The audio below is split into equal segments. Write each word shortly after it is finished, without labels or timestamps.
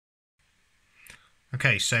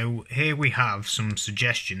Okay, so here we have some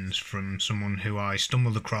suggestions from someone who I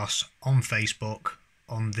stumbled across on Facebook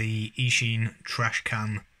on the Eachine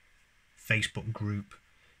Trashcan Facebook group.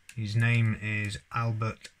 His name is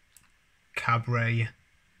Albert Cabre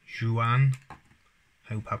Juan.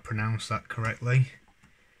 Hope I pronounced that correctly.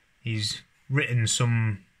 He's written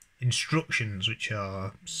some instructions which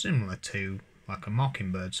are similar to like a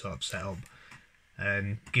Mockingbird sort of setup,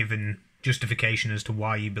 and given justification as to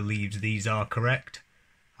why he believes these are correct.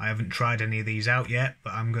 I haven't tried any of these out yet,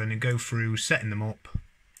 but I'm going to go through setting them up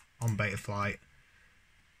on Betaflight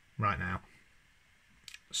right now.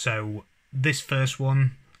 So this first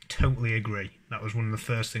one, totally agree. That was one of the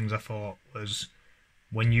first things I thought, was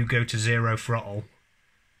when you go to zero throttle,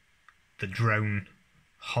 the drone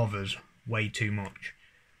hovers way too much.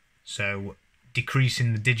 So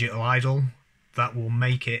decreasing the digital idle, that will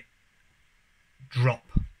make it drop.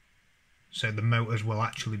 So the motors will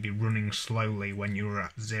actually be running slowly when you're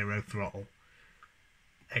at zero throttle.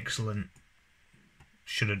 Excellent.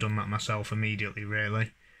 Should have done that myself immediately,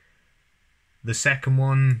 really. The second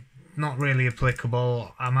one, not really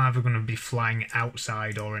applicable. I'm either going to be flying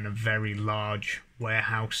outside or in a very large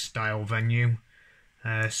warehouse style venue.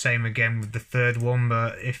 Same again with the third one,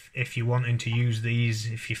 but if you're wanting to use these,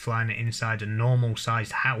 if you're flying it inside a normal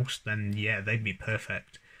sized house, then yeah, they'd be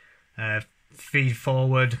perfect. Feed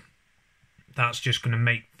forward, that's just going to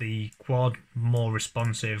make the quad more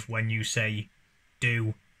responsive. When you say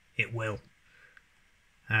do, it will.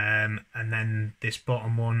 And then this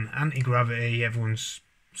bottom one, anti-gravity, everyone's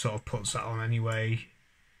sort of puts that on anyway.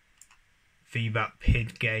 Feedback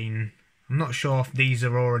PID gain. I'm not sure if these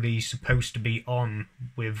are already supposed to be on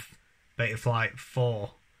with Betaflight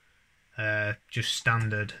 4, just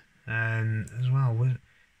standard. And as well,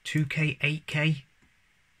 2K, 8K?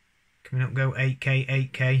 Can we not go 8K,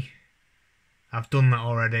 8K? I've done that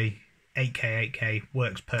already. 8K, 8K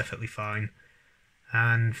works perfectly fine.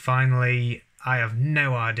 And finally, I have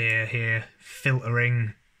no idea here.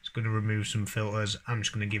 Filtering. It's going to remove some filters. I'm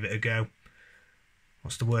just going to give it a go.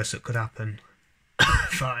 What's the worst that could happen?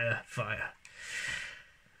 Fire.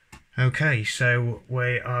 Okay, so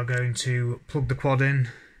we are going to plug the quad in,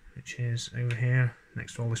 which is over here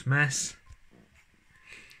next to all this mess.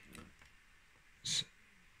 So,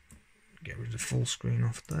 get rid of the full screen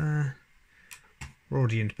off there. We're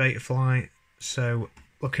already into Betaflight, so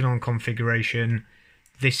looking on configuration,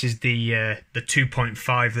 this is the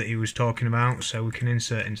 2.5 that he was talking about, so we can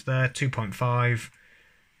insert into there, 2.5.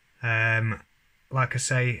 Like I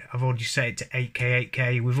say, I've already set it to 8K,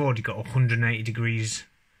 8K. We've already got 180 degrees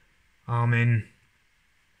arming.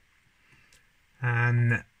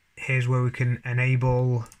 And here's where we can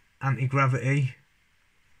enable anti-gravity.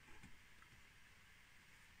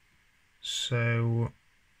 So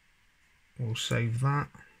we'll save that.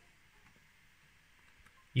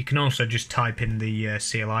 You can also just type in the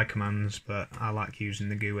CLI commands, but I like using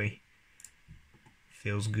the GUI.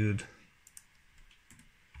 Feels good.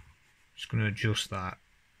 Just going to adjust that.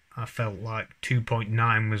 I felt like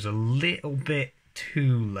 2.9 was a little bit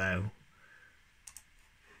too low.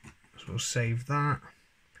 So we'll save that.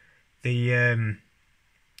 The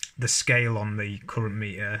scale on the current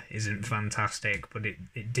meter isn't fantastic, but it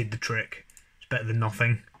did the trick. It's better than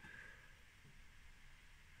nothing.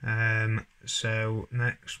 So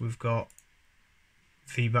next we've got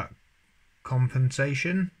feedback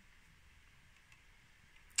compensation,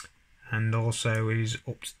 and also is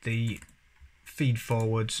upped the feed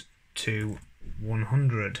forwards to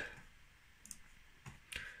 100.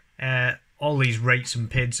 All these rates and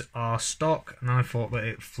PIDs are stock, and I thought that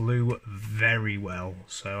it flew very well,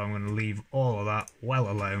 so I'm going to leave all of that well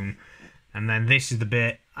alone. And then this is the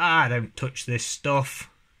bit, I don't touch this stuff.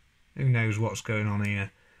 Who knows what's going on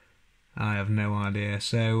here? I have no idea.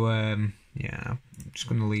 So yeah, I'm just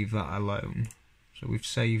going to leave that alone. So we've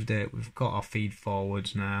saved it, we've got our feed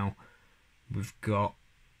forwards now, we've got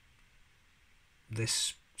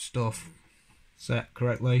this stuff set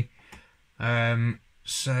correctly.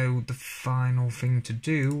 So the final thing to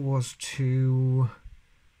do was to...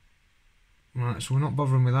 Right, so we're not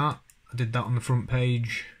bothering with that. I did that on the front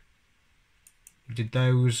page. We did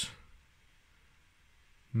those.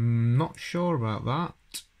 Not sure about that,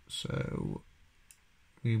 so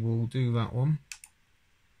we will do that one.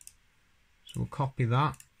 So we'll copy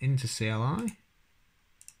that into CLI.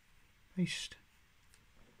 Paste.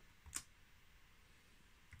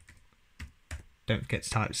 Don't forget to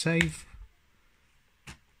type save.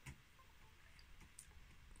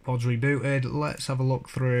 Pod's rebooted. Let's have a look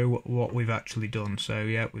through what we've actually done. So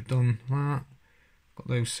yeah, we've done that. Got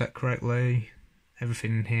those set correctly.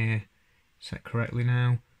 Everything in here set correctly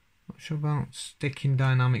now. Not sure about sticking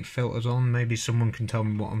dynamic filters on. Maybe someone can tell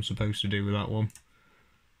me what I'm supposed to do with that one.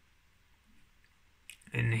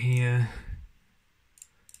 In here,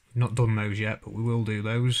 we've not done those yet, but we will do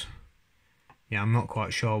those. Yeah, I'm not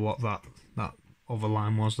quite sure what that other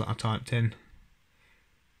line was that I typed in.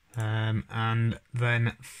 And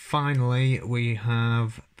then finally we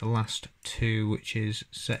have the last two, which is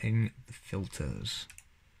setting the filters.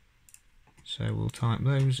 So we'll type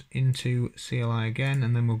those into CLI again,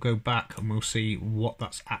 and then we'll go back and we'll see what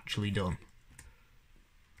that's actually done.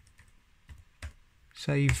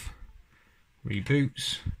 Save,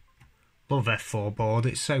 reboots. Love F4 board,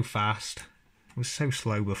 it's so fast. It was so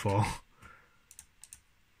slow before.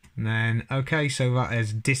 And then, okay, so that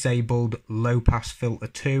is disabled low pass filter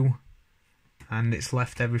 2, and it's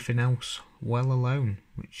left everything else well alone,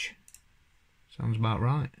 which sounds about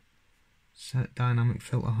right. Set dynamic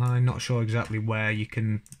filter high, not sure exactly where you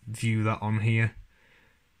can view that on here.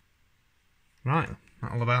 Right,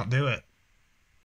 that'll about do it.